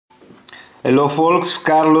Hello folks,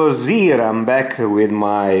 Carlos here. I'm back with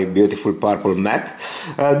my beautiful purple mat.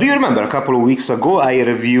 Do you remember a couple of weeks ago I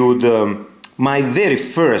reviewed my very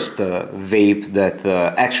first vape that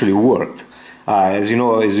actually worked? As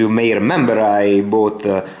you may remember, I bought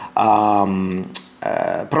a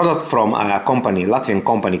product from a company, Latvian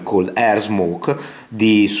company called AIRSmoke,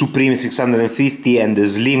 the Supreme 650 and the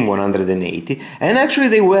Slim 180, and actually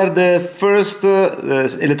they were the first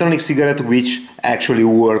electronic cigarette which actually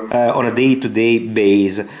worked on a day-to-day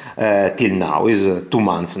base till now. Is 2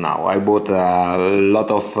 months now. I bought a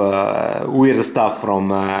lot of weird stuff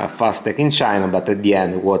from Fastech in China, but at the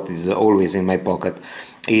end what is always in my pocket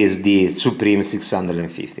is the Supreme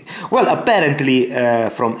 650. Well, apparently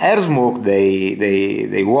from AIRSmoke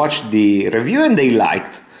they watched the review and they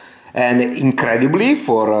liked, and incredibly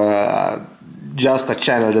for just a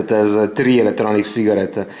channel that has 3 electronic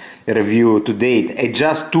cigarette review to date and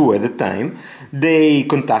just 2 at the time, they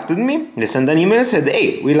contacted me, they sent an email and said,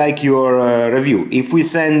 hey, we like your review. If we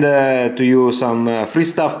send to you some free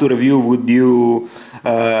stuff to review, would you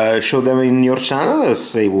show them in your channel? I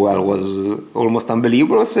say, well, it was almost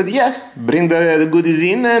unbelievable. I said, yes, bring the goodies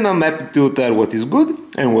in and I'm happy to tell what is good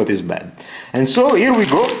and what is bad. And so here we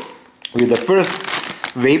go with the first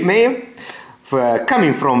vape mail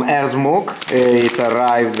coming from AIRSmoke. It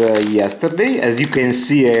arrived yesterday. As you can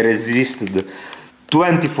see, I resisted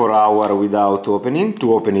 24 hours without opening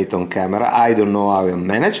to open it on camera. I don't know how I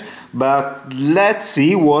managed, but let's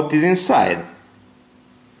see what is inside.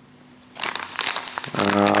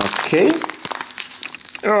 Okay.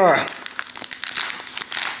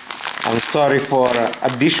 I'm sorry for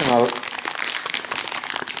additional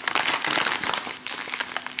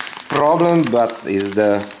problem, but it's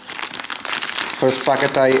the first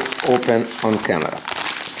packet I open on camera.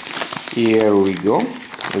 Here we go.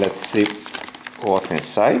 Let's see what's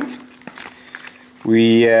inside.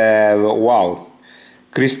 We have, wow,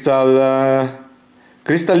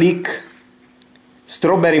 Crystaliq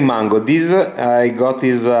strawberry mango. This I got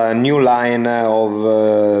is a new line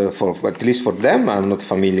of for at least for them. I'm not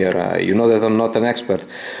familiar. You know that I'm not an expert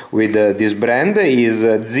with this brand. Is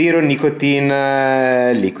zero nicotine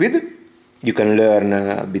liquid. You can learn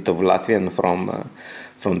a bit of Latvian from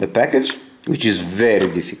the package, which is very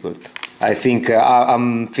difficult. I think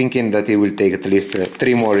I'm thinking that it will take at least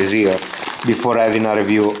 3 more years before having a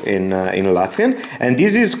review in Latvian. And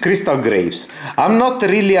this is Crystal Grapes. I'm not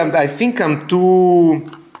really, I think I'm too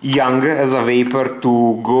young as a vapor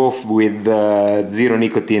to go with zero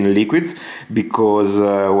nicotine liquids because,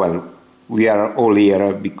 well, we are all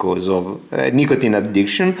here because of nicotine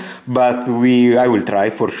addiction, but I will try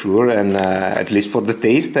for sure, and at least for the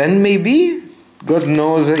taste, and maybe, God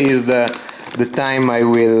knows, is the time I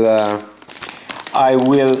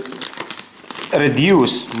will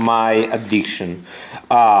reduce my addiction.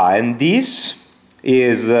 And this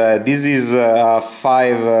is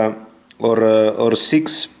 5 or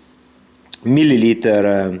 6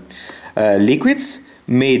 milliliter liquids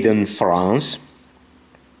made in France.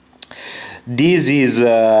 This is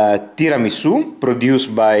tiramisu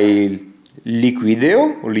produced by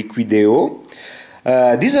Liquideo.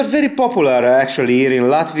 These are very popular actually here in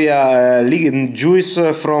Latvia. Juice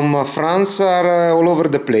from France are all over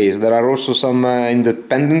the place. There are also some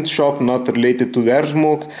independent shops not related to the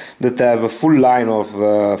AIRSmoke that have a full line of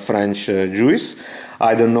French juice.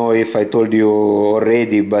 I don't know if I told you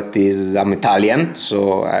already, but I'm Italian,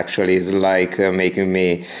 so actually it's like making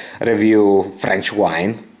me review French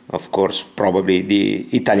wine. Of course, probably the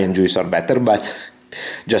Italian juice are better, but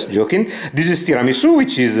just joking. This is tiramisu,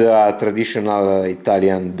 which is a traditional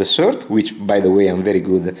Italian dessert, which, by the way, I'm very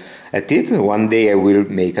good at it. One day I will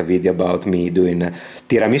make a video about me doing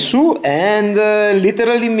tiramisu, and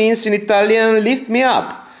literally means in Italian, lift me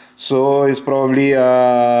up. So it's probably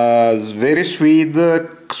a very sweet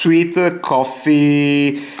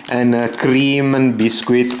coffee and cream and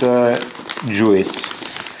biscuit juice.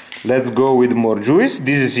 Let's go with more juice.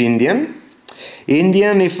 This is Indian.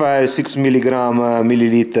 If I have 6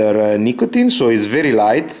 milliliter nicotine, so it's very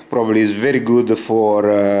light. Probably is very good for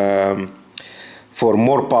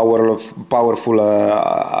more powerful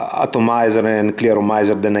atomizer and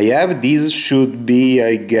clearomizer than I have. This should be,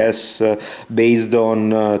 I guess, based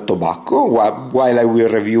on tobacco. While I will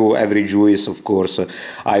review every juice, of course,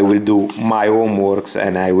 I will do my homeworks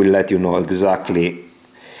and I will let you know exactly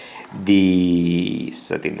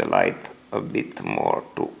setting the light a bit more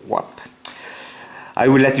to WAP. I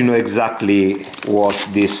will let you know exactly what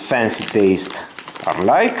these fancy tastes are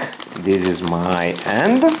like. This is my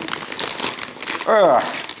hand.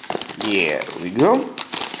 Here we go.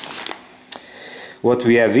 What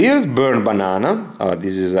we have here is burnt banana.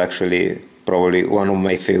 This is actually probably one of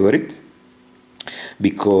my favorite.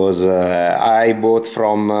 because I bought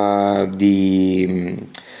from the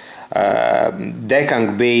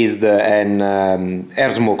Decang based and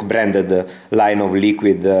AIRSmoke branded line of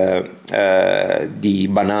liquid, the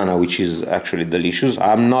banana, which is actually delicious.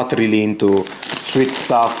 I'm not really into sweet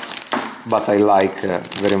stuff, but I like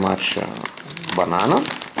very much banana.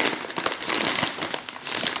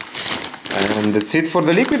 And that's it for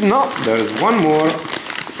the liquid. No, there's one more,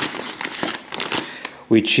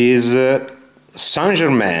 which is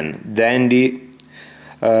Saint-Germain Dandy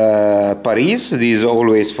Paris. This is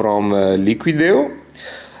always from Liquideo.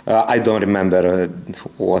 I don't remember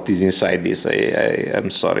what is inside this. I'm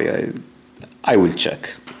sorry, I will check.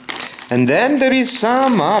 And then there is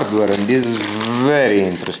some hardware, and this is very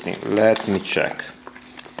interesting. Let me check.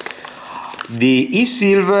 The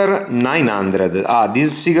eSilver 900.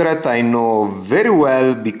 This cigarette I know very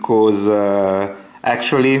well because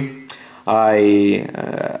actually I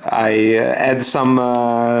had some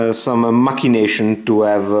machination to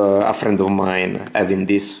have a friend of mine having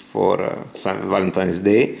this for Valentine's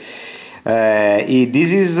Day.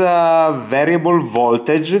 This is a variable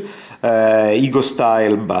voltage Ego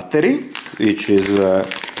style battery, which is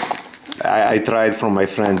I tried from my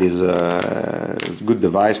friend. Is a good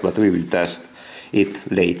device, but we will test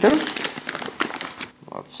it later.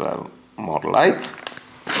 Let's have more light.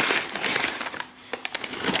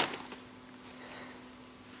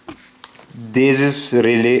 This is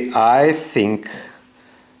really, I think,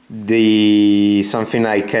 something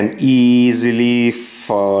I can easily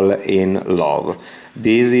fall in love.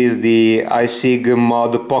 This is the iStick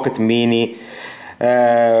Mod Pocket Mini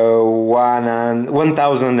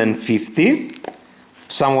 1050.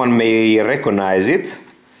 Someone may recognize it.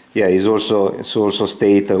 Yeah, it's also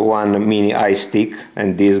state one mini iStick,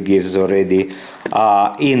 and this gives already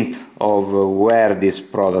a hint of where this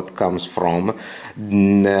product comes from.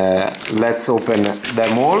 Let's open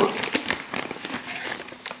them all.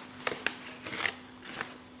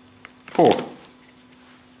 Oh,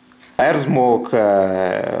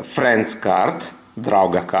 AIRSmoke Friends card,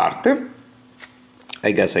 Drauga card.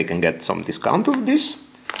 I guess I can get some discount of this,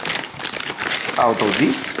 out of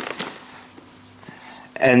this.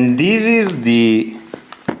 And this is the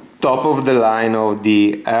top of the line of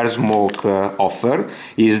the AIRSmoke offer,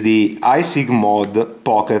 is the iStick Mod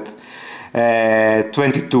Pocket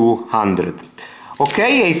 2200.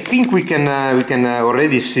 Okay, I think we can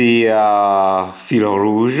already see fil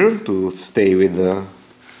rouge, to stay with the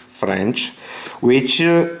French, which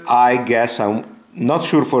I guess I'm not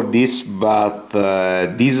sure for this, but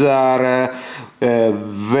these are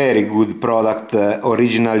very good product,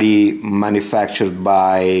 originally manufactured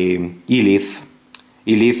by Eleaf.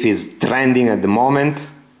 Eleaf is trending at the moment.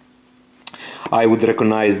 I would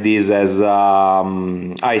recognize this as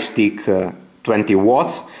iStick 20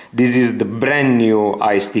 watts. This is the brand new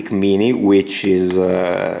iStick Mini, which is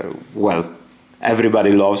well,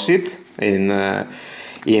 everybody loves it in the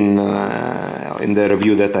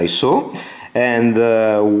review that I saw. And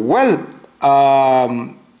well,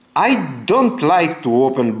 I don't like to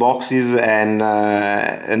open boxes and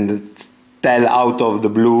tell out of the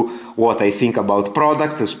blue what I think about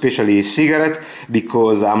products, especially cigarette,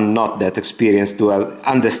 because I'm not that experienced to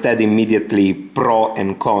understand immediately pro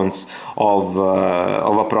and cons of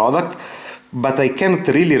a product. But I cannot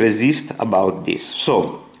really resist about this.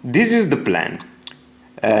 So this is the plan.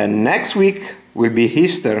 Next week will be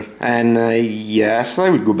Easter, and yes, I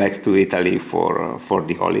will go back to Italy for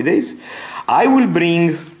the holidays. I will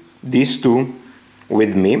bring these two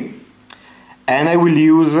with me, and I will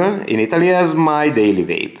use in Italy as my daily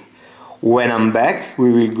vape. When I'm back,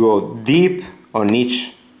 we will go deep on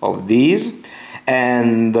each of these,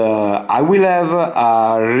 and I will have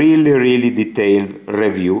a really detailed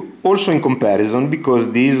review, also in comparison,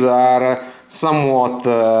 because these are somewhat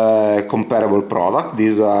comparable product.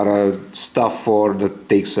 These are stuff that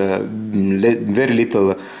takes very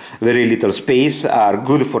little space, are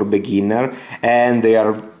good for beginner, and they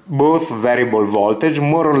are both variable voltage,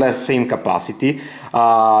 more or less same capacity.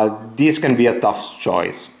 This can be a tough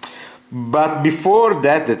choice. But before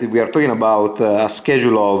that we are talking about a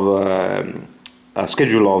schedule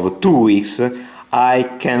of 2 weeks, I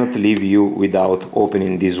cannot leave you without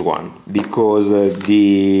opening this one, because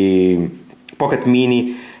the Pocket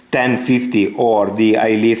Mini 1050, or the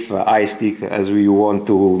Eleaf iStick, as you want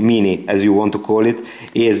to call it,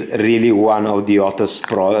 is really one of the hottest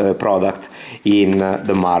product in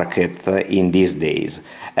the market in these days.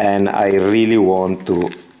 And I really want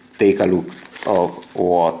to take a look of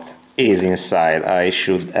what is inside. I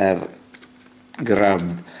should have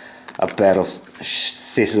grabbed a pair of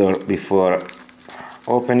scissors before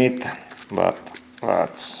open it, but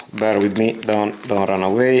Let's bear with me, don't run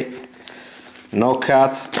away. No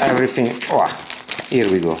cuts, everything. Oh, here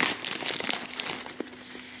we go.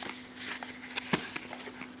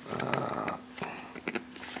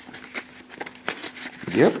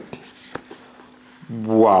 Yep.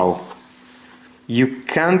 Wow. You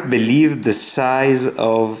can't believe the size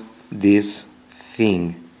of this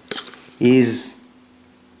thing. Is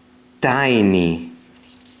tiny.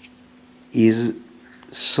 Is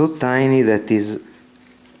so tiny that is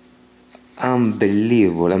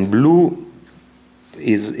unbelievable. And blue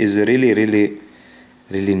is really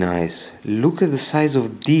nice. Look at the size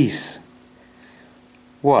of this.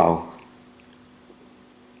 Wow.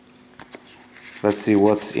 Let's see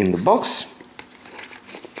what's in the box.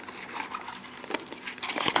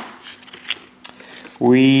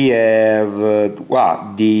 We have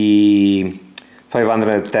the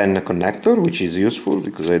 510 connector, which is useful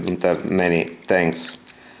because I don't have many tanks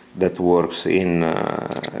that works in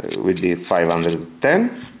with the 510.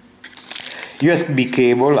 USB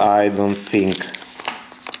cable, I don't think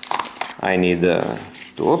I need to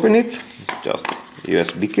open it. It's just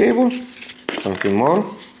USB cable. Something more?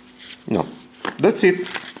 No, that's it.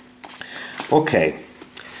 Okay,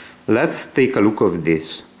 let's take a look at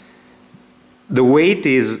this. The weight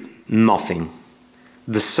is nothing.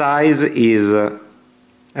 The size is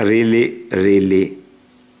really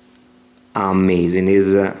amazing.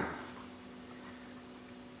 Is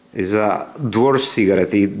a dwarf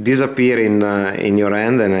cigarette. It disappears in your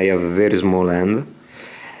hand, and I have a very small hand.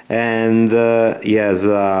 And yes, it's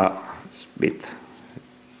a bit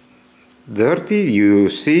dirty. You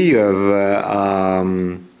see, you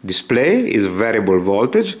have display is variable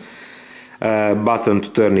voltage. Button to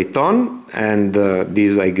turn it on, and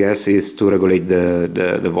this, I guess, is to regulate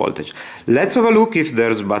the voltage. Let's have a look if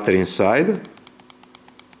there's battery inside.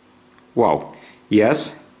 Wow,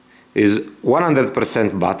 yes, is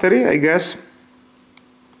 100% battery, I guess.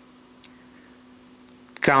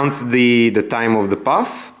 Counts the time of the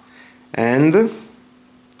puff, and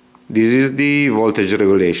this is the voltage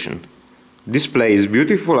regulation. Display is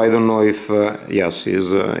beautiful. I don't know if yes,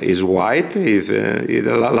 is white. If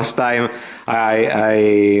last time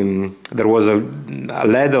there was a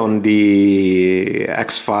LED on the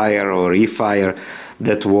X-Fire or E-Fire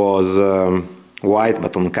that was white,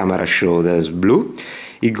 but on camera showed as blue.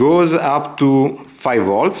 It goes up to 5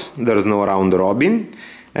 volts. There's no round robin,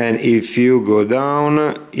 and if you go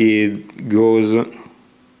down, it goes.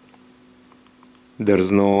 There's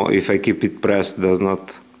no. If I keep it pressed, does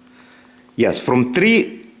not. Yes, from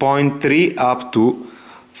 3.3 up to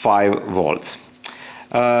 5 volts.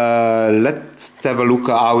 Let's have a look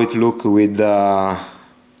how it looks with the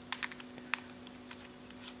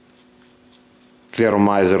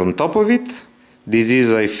clearomizer on top of it. This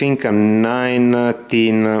is, I think, a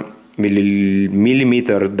 19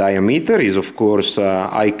 millimeter diameter. Is of course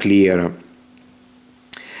iClear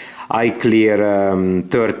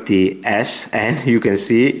 30S, and you can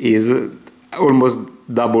see is almost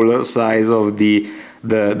double size of the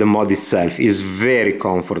mod itself. Is very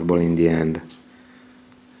comfortable in the end.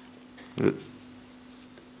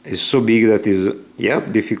 It's so big that is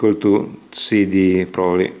difficult to see the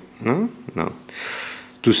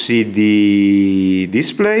to see the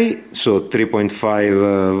display. So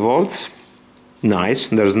 3.5 volts. Nice.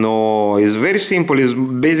 There's no. It's very simple. It's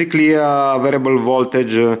basically a variable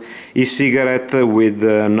voltage e-cigarette with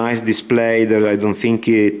a nice display. That I don't think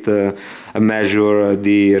it measure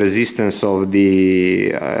the resistance of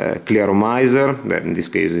the clearomizer. In this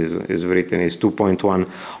case, is written is 2.1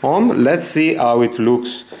 ohm. Let's see how it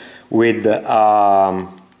looks with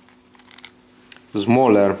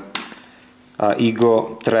smaller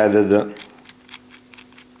Ego threaded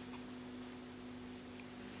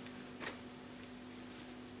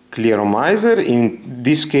clearomizer. In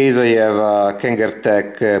this case, I have a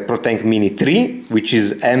Kangertech ProTank Mini 3, which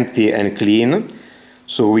is empty and clean,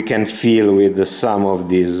 so we can fill with some of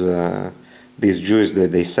this juice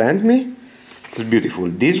that they sent me. It's beautiful.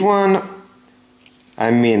 This one,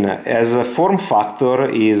 I mean, as a form factor,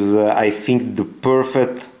 is I think the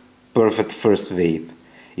perfect first vape.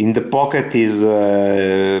 In the pocket is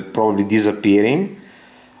probably disappearing.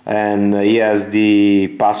 And he has the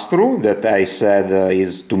pass-through that I said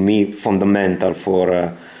is to me fundamental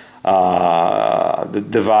for the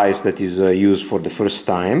device that is used for the first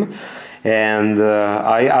time, and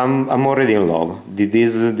I'm already in love.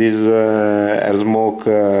 This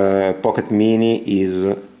AIRSmoke Pocket Mini is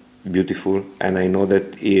beautiful, and I know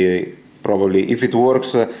that probably if it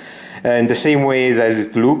works in the same way as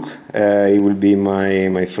it looks, it will be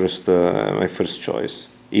my first choice.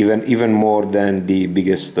 Even more than the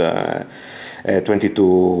biggest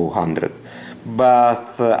 2200.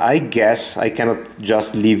 but I guess I cannot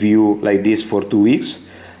just leave you like this for 2 weeks.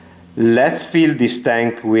 Let's fill this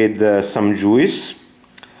tank with some juice.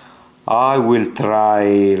 I will try,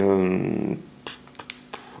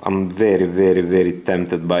 I'm very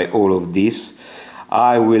tempted by all of this.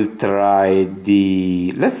 I will try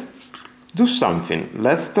let's do something.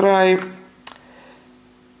 Let's try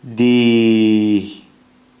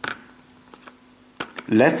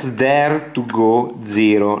let's dare to go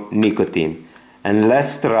zero nicotine. And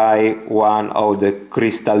let's try one of the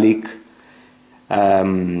Crystaliq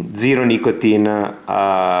zero nicotine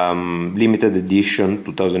limited edition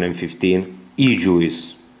 2015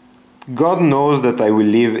 e-juice. God knows that I will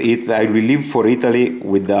leave for Italy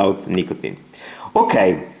without nicotine.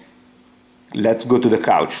 Okay, let's go to the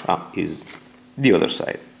couch. Is the other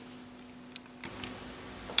side.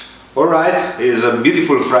 Alright, it's a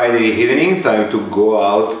beautiful Friday evening, time to go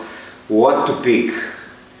out. What to pick?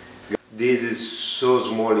 This is so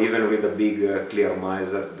small, even with a big clear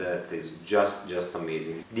miser, that is just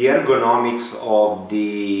amazing. The ergonomics of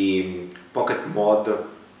the Pocket Mod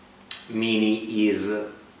Mini is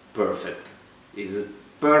perfect. Is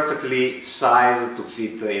perfectly sized to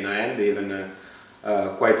fit in a hand, even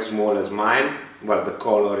quite small as mine. Well, the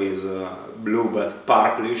color is blue but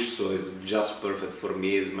purplish, so it's just perfect for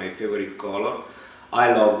me. It's my favorite color.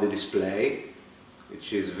 I love the display,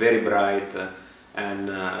 which is very bright and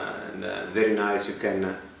very nice. You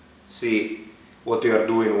can see what you are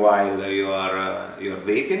doing while you are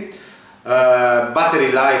vaping.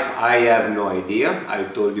 Battery life, I have no idea. I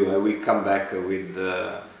told you I will come back with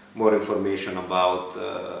more information about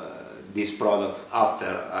these products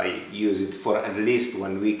after I use it for at least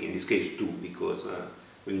 1 week, in this case 2, because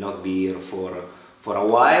will not be here for a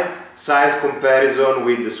while. Size comparison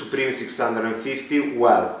with the Supreme 650,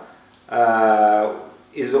 well,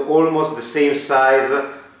 is almost the same size,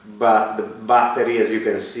 but the battery, as you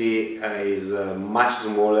can see, is much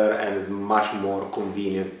smaller and is much more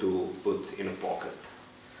convenient to put in a pocket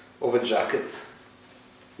of a jacket,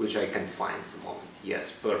 which I can find at the moment.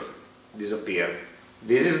 Yes, perfect, disappeared.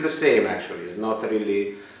 This is the same actually, it's not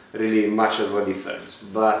really much of a difference,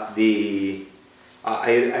 but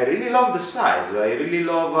I really love the size. I really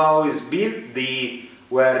love how it's built,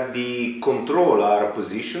 where the control are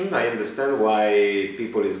positioned. I understand why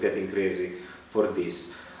people is getting crazy for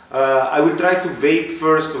this. I will try to vape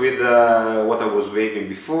first with what I was vaping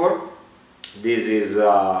before. This is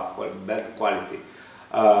well, bad quality.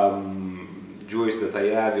 Juice that I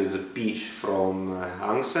have is a peach from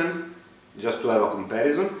Hansen. Just to have a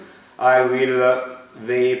comparison, I will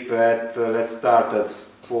vape at, let's start at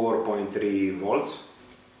 4.3 volts.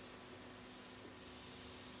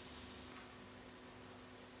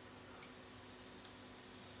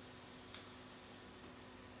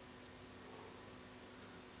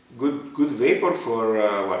 Good vapor for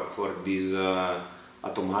well, for this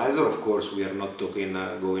atomizer. Of course, we are not talking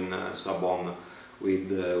going sub-ohm with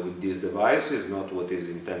this device. It's not what is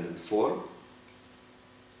intended for.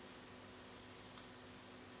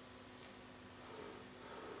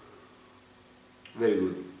 Very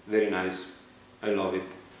good, very nice. I love it.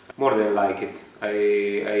 More than like it.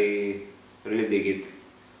 I really dig it.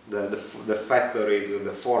 The factor is,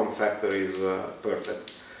 the form factor is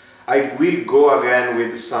perfect. I will go again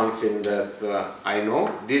with something that I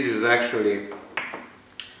know. This is actually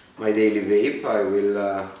my daily vape. I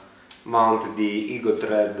will mount the Ego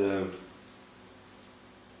Thread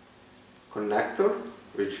connector,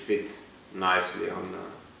 which fit nicely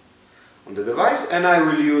on the device, and I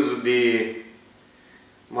will use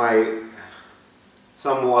my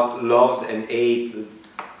somewhat loved and hated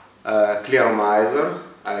Clearomizer.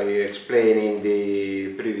 I explained in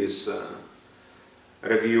the previous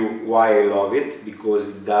review why I love it, because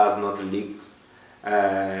it does not leak.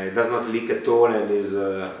 It does not leak at all and is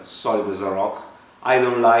solid as a rock. I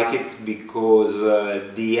don't like it because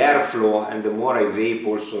the airflow, and the more I vape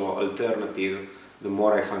also alternative, the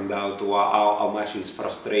more I find out how much it's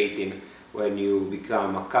frustrating when you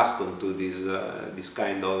become accustomed to this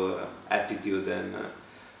kind of attitude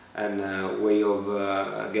and way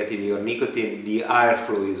of getting your nicotine. The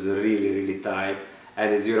airflow is really tight,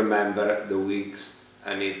 and as you remember, the wicks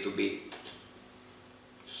need to be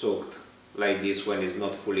soaked like this when it's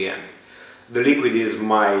not fully empty. The liquid is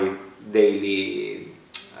my daily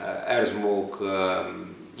AIRSmoke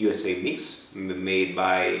USA mix made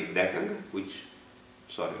by Decang, which,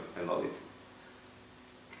 sorry, I love it.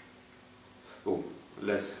 Oh,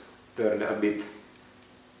 let's turn a bit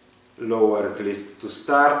lower at least to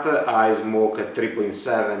start. I smoke at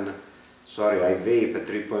 3.7, sorry, I vape at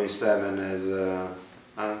 3.7 as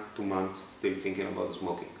 2 months, still thinking about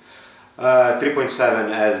smoking.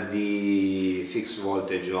 3.7 as the fixed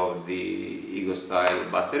voltage of the Ego style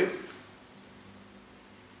battery.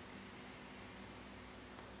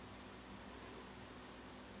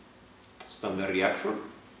 Standard reaction.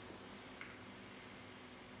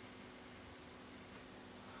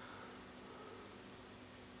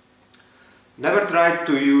 Never tried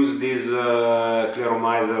to use this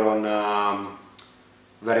clearomizer on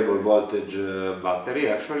variable voltage battery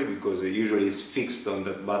actually, because usually it's fixed on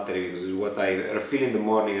that battery, because it's what I refill in the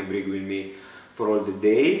morning and bring with me for all the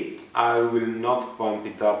day. I will not pump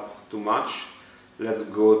it up too much. Let's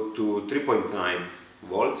go to 3.9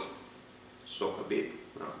 volts, soak a bit,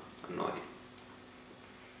 no, annoying.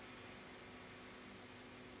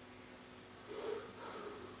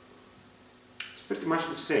 It's pretty much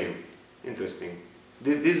the same. Interesting.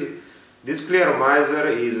 This clearomizer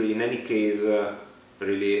is in any case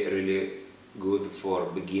really good for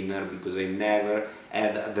beginner, because I never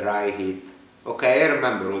had a dry heat. Okay, I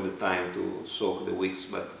remember all the time to soak the wicks,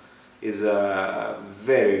 but is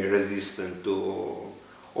very resistant to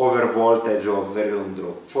over voltage of very long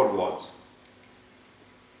draw. 4 volts.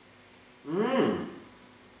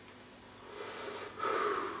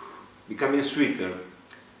 Becoming sweeter.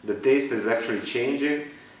 The taste is actually changing,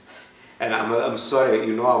 and I'm sorry,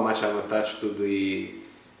 you know how much I'm attached to the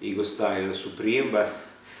Ego style Supreme, but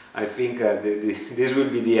I think this will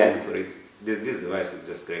be the end for it. This device is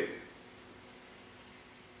just great.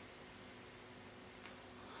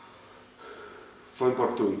 Phone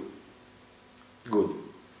port tool, good.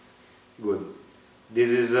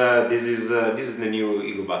 This is the new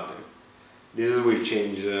Ego battery. This will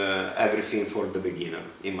change everything for the beginner,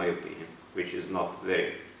 in my opinion, which is not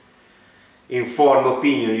very informed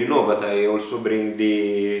opinion, you know, but I also bring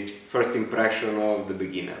the first impression of the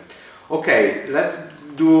beginner. Okay, let's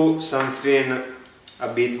do something a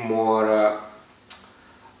bit more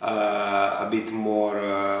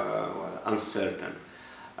uncertain.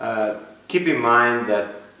 Keep in mind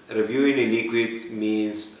that reviewing e-liquids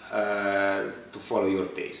means to follow your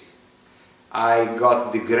taste. I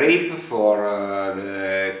got the Grape for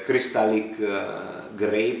the Crystaliq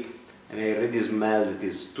Grape, and I already smelled it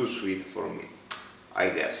is too sweet for me, I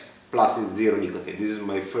guess. Plus it's zero nicotine. This is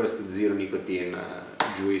my first zero nicotine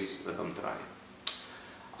juice that I'm trying.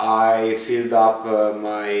 I filled up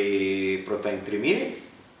my Protein 3 Mini,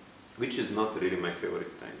 which is not really my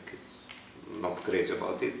favorite tank. It's not crazy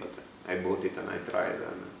about it, but I bought it and I tried,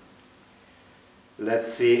 and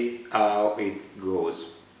let's see how it goes.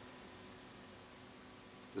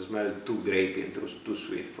 The smell too grapey and too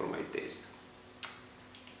sweet for my taste.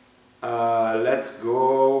 Let's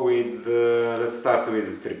go with let's start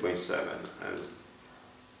with 3.7 as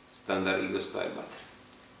standard Ego style battery.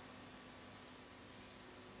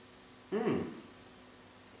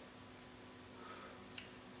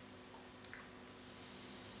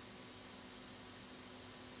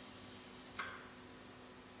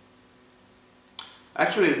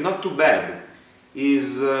 Actually, it's not too bad.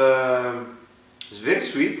 It's very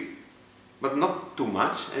sweet, but not too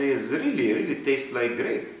much, and it really tastes like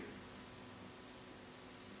grape.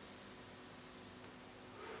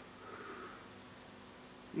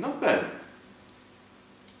 Not bad.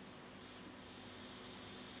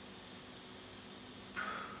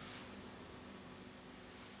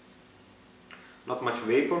 Not much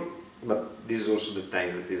vapor, but this is also the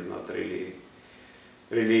tank that is not really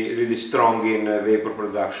strong in vapor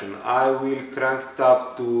production. I will crank it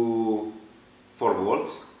up to 4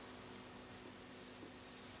 volts.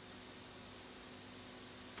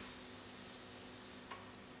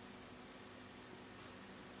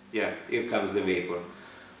 Yeah, here comes the vapor.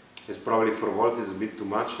 It's probably 4 volts is a bit too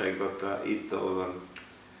much. I got it over.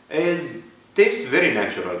 It tastes very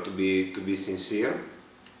natural, to be sincere.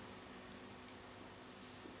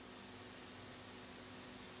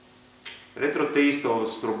 Retro taste of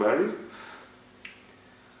strawberry.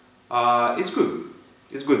 It's good.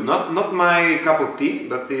 It's good. Not my cup of tea,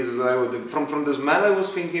 but is from the smell I was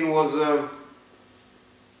thinking was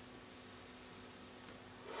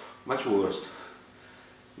much worse.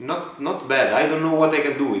 Not bad. I don't know what I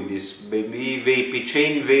can do with this. Maybe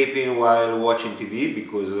chain vaping while watching TV,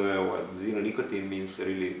 because zero nicotine means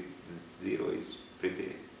really zero is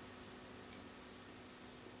pretty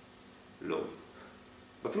low,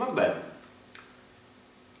 but not bad.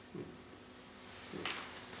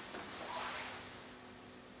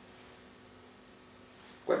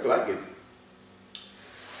 Quite like it.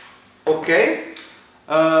 Okay.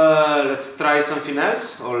 Let's try something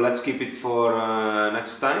else, or let's keep it for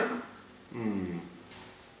next time.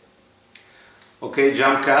 Okay,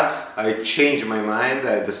 jump cut. I changed my mind.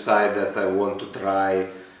 I decided that I want to try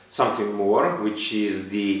something more, which is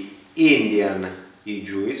the Indian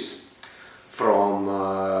e-juice from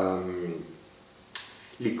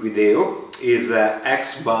Liquideo. Is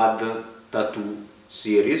XBud Tatoo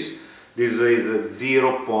series. This is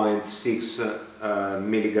 0.6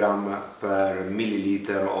 milligram per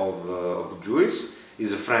milliliter of juice.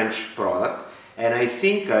 Is a French product, and I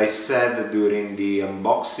think I said during the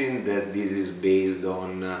unboxing that this is based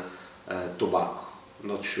on tobacco.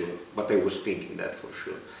 Not sure, but I was thinking that for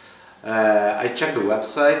sure. I checked the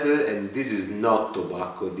website, and this is not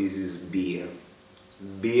tobacco, this is beer.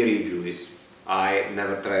 Beer juice. I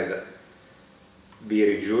never tried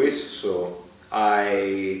beer juice, so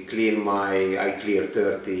I clear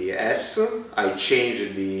 30S. I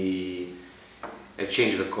change the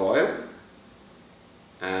coil,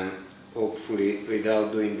 and hopefully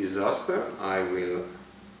without doing disaster I will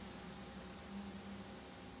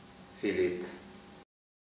fill it.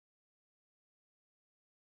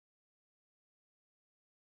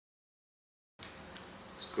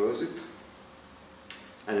 Let's close it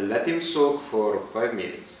and let him soak for 5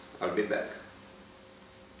 minutes. I'll be back.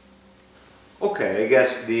 Okay, I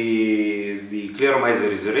guess the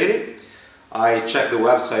clearomizer is ready. I checked the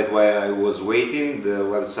website while I was waiting, the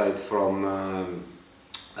website from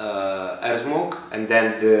AIRSmoke, and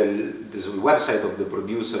then the website of the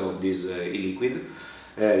producer of this e-liquid,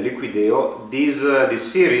 Liquideo. This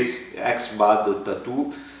series, XBud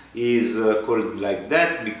Tatoo, is called like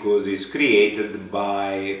that because it's created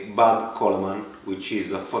by Bud Coleman, which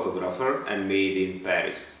is a photographer and made in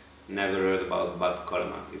Paris. Never heard about Bud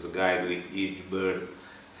Coleman. He's a guy with huge beard,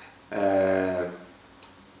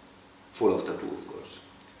 full of tattoo, of course.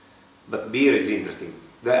 But beer is interesting.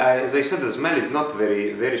 As I said, the smell is not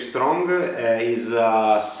very strong. Is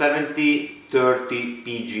 70-30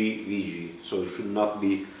 PG/VG, so it should not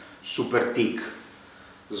be super thick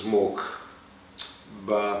smoke.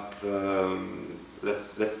 But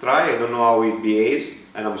let's try. I don't know how it behaves,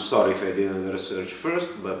 and I'm sorry if I didn't research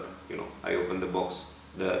first. But you know, I opened the box,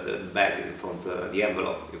 the bag in front, the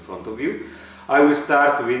envelope in front of you. I will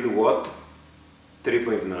start with what?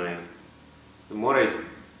 3.9. The more I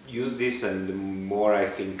use this, and the more I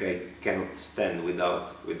think I cannot stand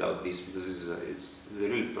without this, because it's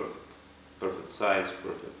really perfect size,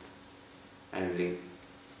 perfect handling.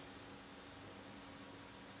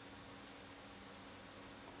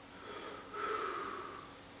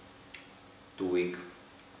 Too weak.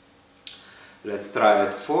 Let's try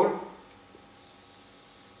at 4.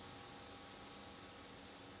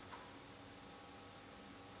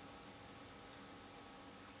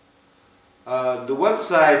 The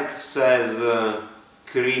website says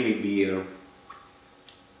creamy beer,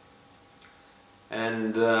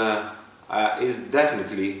 and is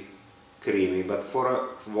definitely creamy, but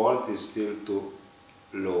 4 volt is still too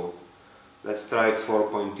low. Let's try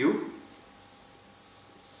 4.2.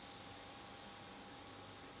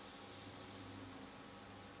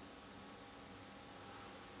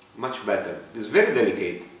 Much better. It's very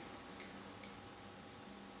delicate.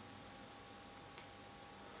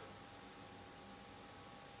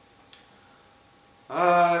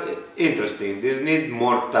 Interesting. This needs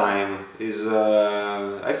more time.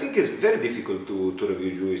 I think it's very difficult to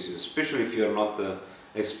review juices, especially if you're not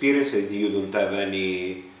experienced and you don't have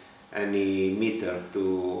any meter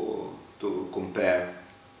to compare.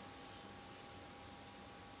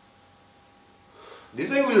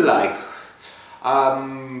 This I will like.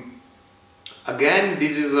 Again,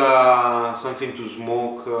 this is something to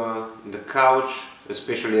smoke on the couch,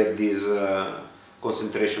 especially at this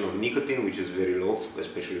concentration of nicotine, which is very low,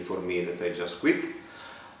 especially for me that I just quit.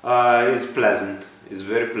 It's pleasant, it's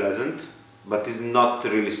very pleasant, but it's not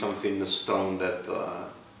really something strong that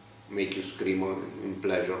make you scream in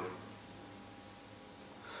pleasure.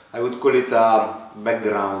 I would call it a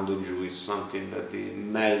background juice, something that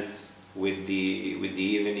melts with the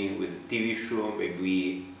evening, with the TV show,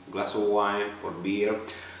 maybe a glass of wine or beer.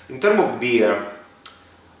 In terms of beer,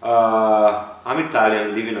 I'm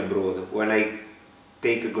Italian, living abroad. When I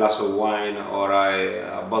take a glass of wine or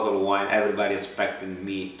a bottle of wine, everybody expected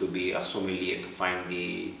me to be a sommelier, to find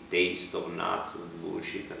the taste of nuts and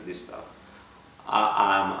bullshit and this stuff.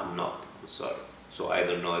 I'm not, I'm sorry. So I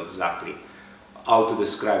don't know exactly how to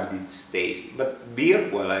describe this taste. But beer,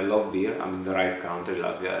 well, I love beer. I'm in the right country.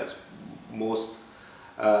 Latvia has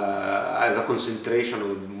has a concentration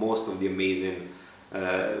of most of the amazing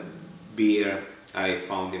beer I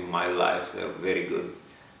found in my life. They're very good.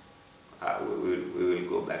 We will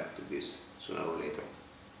go back to this sooner or later.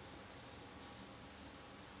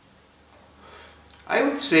 I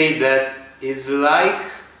would say that it's like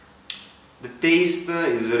the taste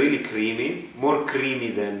is really creamy, more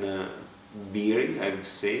creamy than beery, I would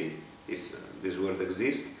say, if this word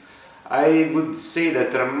exists. I would say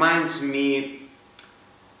that reminds me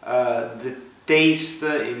the taste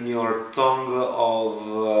in your tongue of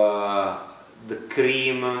the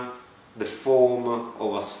cream, the foam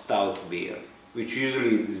of a stout beer, which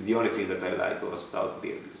usually is the only thing that I like of a stout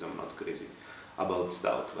beer, because I'm not crazy about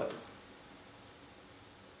stout. But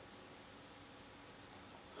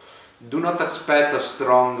do not expect a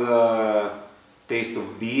strong taste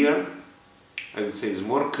of beer. I would say it's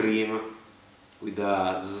more cream with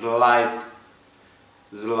a slight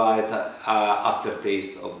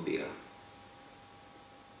aftertaste of beer.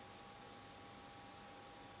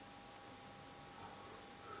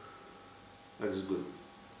 That is good.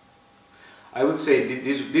 I would say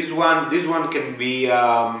this one can be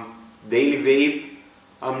daily vape.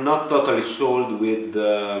 I'm not totally sold with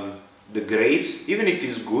the grapes, even if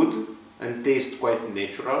it's good and tastes quite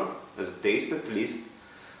natural as a taste at least.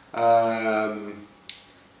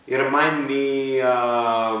 It reminds me,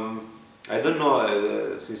 I don't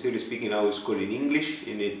know, sincerely speaking, how it's called in English.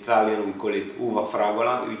 In Italian we call it uva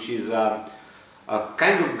fragola, which is a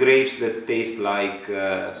kind of grapes that taste like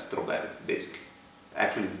strawberry, basically.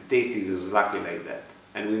 Actually, the taste is exactly like that,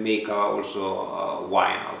 and we make also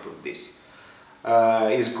wine out of this.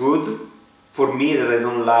 It's good. For me, that I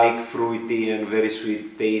don't like fruity and very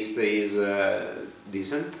sweet taste, is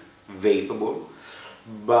decent, vapeable,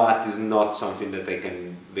 but it's not something that I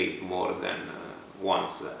can vape more than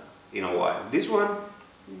once in a while. This one,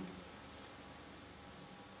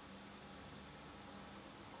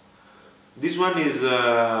 is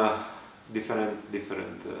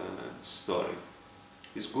different story.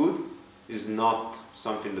 It's good. It's not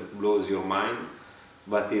something that blows your mind,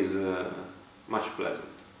 but is much pleasant.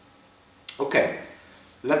 Okay,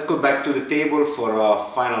 let's go back to the table for a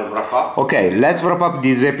final wrap up. Okay, let's wrap up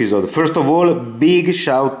this episode. First of all, big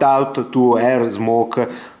shout out to AIRSmoke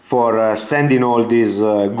for sending all these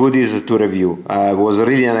goodies to review. It was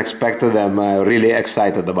really unexpected. I'm really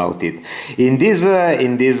excited about it. In this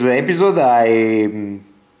episode, I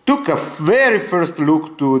took a very first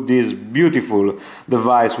look to this beautiful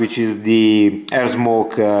device, which is the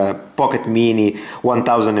AIRSmoke Pocket Mini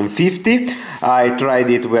 1050. I tried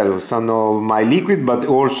it with some of my liquid, but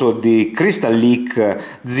also the Crystaliq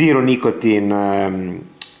zero nicotine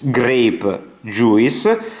grape juice,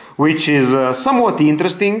 which is somewhat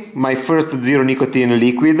interesting. My first zero nicotine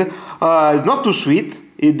liquid. It's not too sweet.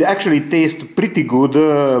 It actually tastes pretty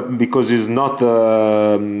good because it's not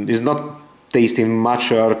tasting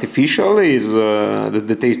much artificial.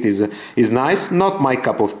 The taste is nice, not my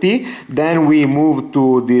cup of tea. Then we move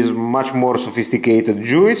to this much more sophisticated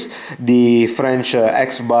juice, the French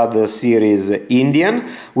XBud series Indian,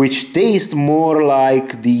 which tastes more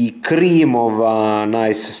like the cream of a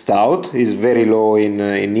nice stout. Is very low in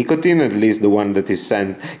nicotine, at least the one that is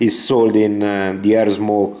sold in the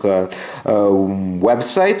AIRSmoke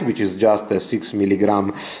website, which is just 6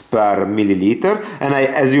 milligram per milliliter. And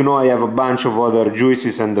as you know, I have a bunch of other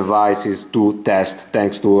juices and devices to test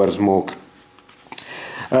thanks to AIRSmoke.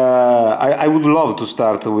 I would love to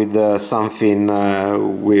start with something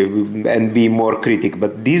and be more critic,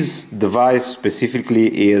 but this device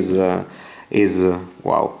specifically is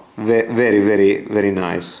wow, very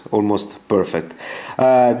nice, almost perfect.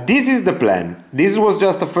 This is the plan. This was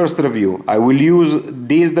just a first review. I will use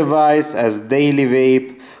this device as daily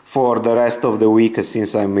vape for the rest of the week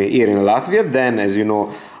since I'm here in Latvia. Then, as you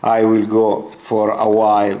know, I will go for a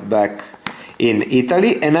while back in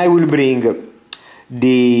Italy, and I will bring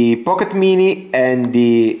the Pocket Mini and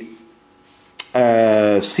the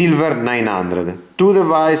Silver 900. Two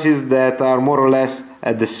devices that are more or less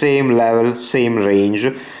at the same level, same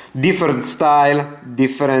range, different style,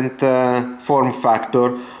 different form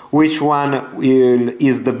factor. Which one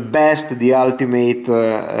is the best, the ultimate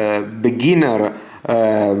beginner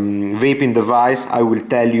vaping device? I will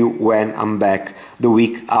tell you when I'm back the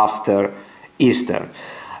week after Easter.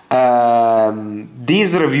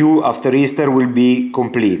 This review after Easter will be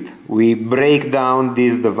complete. We break down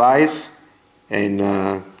this device in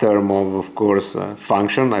terms of course,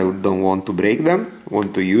 function. I don't want to break them, I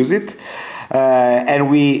want to use it. And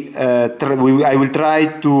I will try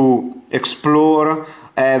to explore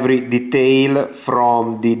every detail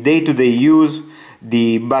from the day-to-day use,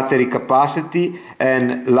 the battery capacity,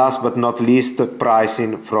 and last but not least,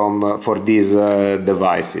 pricing for these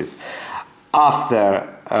devices. After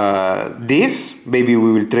this, maybe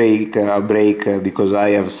we will take a break because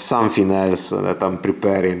I have something else that I'm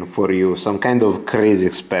preparing for you, some kind of crazy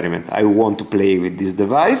experiment. I want to play with this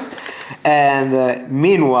device, and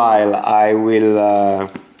meanwhile I will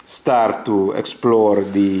start to explore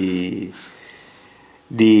the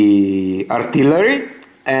artillery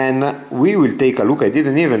and we will take a look. I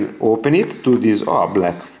didn't even open it to this. Oh,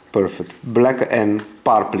 black, perfect, black and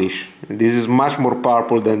purplish. This is much more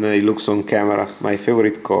purple than it looks on camera. My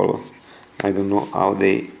favorite color. I don't know how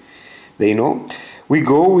they know. We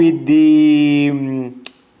go with the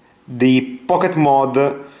Pocket Mod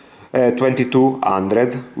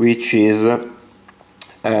 2200, which is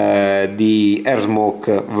the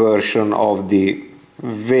AIRSmoke version of the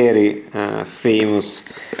very famous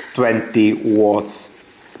 20 watts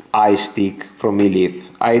iStick from Eleaf.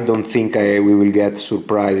 I don't think we will get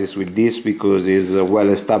surprises with this because it's a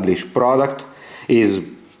well-established product. It's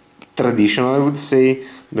traditional, I would say.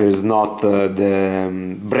 There's not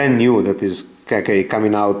the brand new that is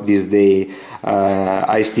coming out this day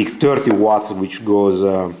iStick 30 watts, which goes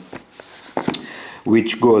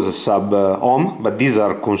sub ohm, but these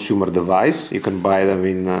are consumer device. You can buy them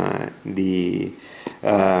in the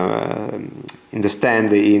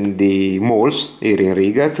stand in the malls here in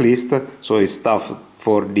Riga, at least. So it's stuff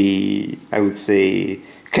for the, I would say,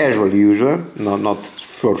 casual user, not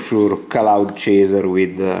for sure cloud chaser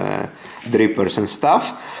with drippers and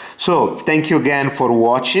stuff. So thank you again for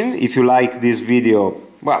watching. If you like this video,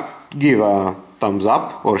 well, give a thumbs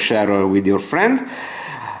up or share with your friend.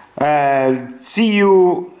 See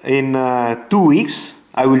you in 2 weeks.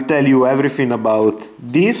 I will tell you everything about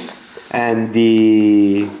this and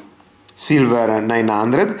the Silver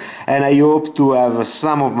 900, and I hope to have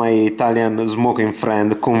some of my Italian smoking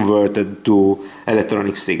friends converted to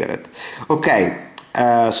electronic cigarette. Okay,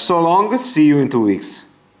 so long, see you in 2 weeks.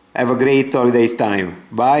 Have a great holidays time.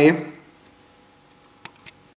 Bye.